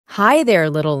Hi there,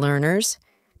 little learners.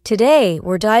 Today,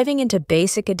 we're diving into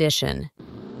Basic Addition.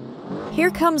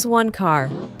 Here comes one car,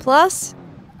 plus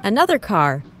another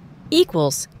car,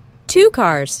 equals two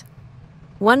cars.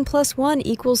 1 plus 1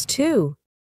 equals 2.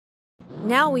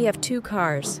 Now we have two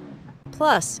cars,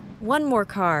 plus one more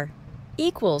car,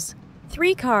 equals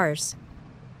 3 cars.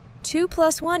 2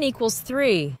 plus 1 equals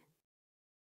 3.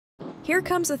 Here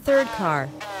comes a third car,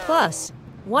 plus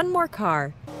one more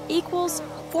car, equals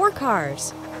 4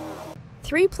 cars.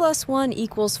 3 plus 1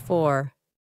 equals 4.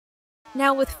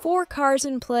 Now with 4 cars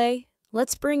in play,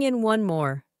 let's bring in one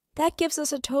more. That gives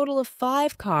us a total of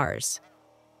 5 cars.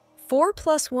 4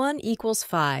 plus 1 equals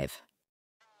 5.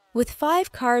 With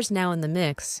 5 cars now in the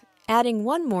mix, adding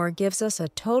one more gives us a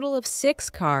total of 6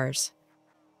 cars.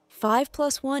 5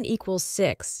 plus 1 equals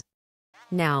 6.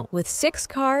 Now, with 6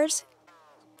 cars,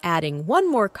 adding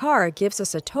one more car gives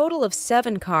us a total of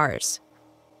 7 cars.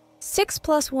 6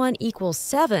 plus 1 equals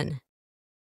 7.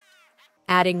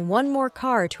 Adding one more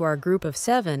car to our group of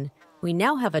 7, we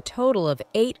now have a total of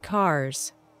 8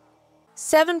 cars.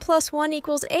 7 plus 1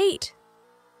 equals 8.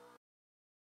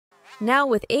 Now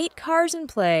with 8 cars in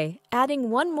play, adding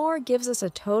one more gives us a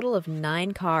total of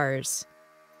 9 cars.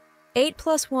 8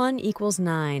 plus 1 equals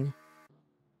 9.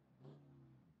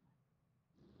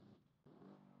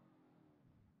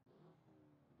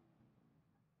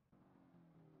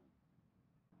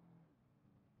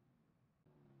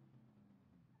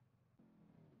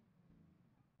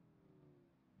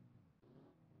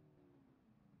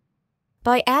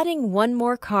 By adding one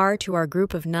more car to our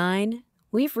group of 9,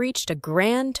 we've reached a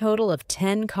grand total of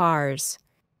 10 cars.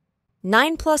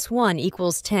 9 plus 1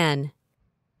 equals 10.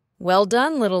 Well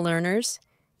done, little learners.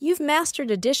 You've mastered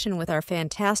addition with our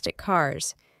fantastic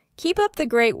cars. Keep up the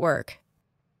great work.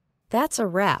 That's a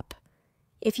wrap.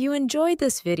 If you enjoyed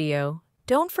this video,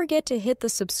 don't forget to hit the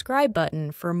subscribe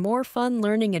button for more fun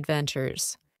learning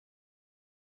adventures.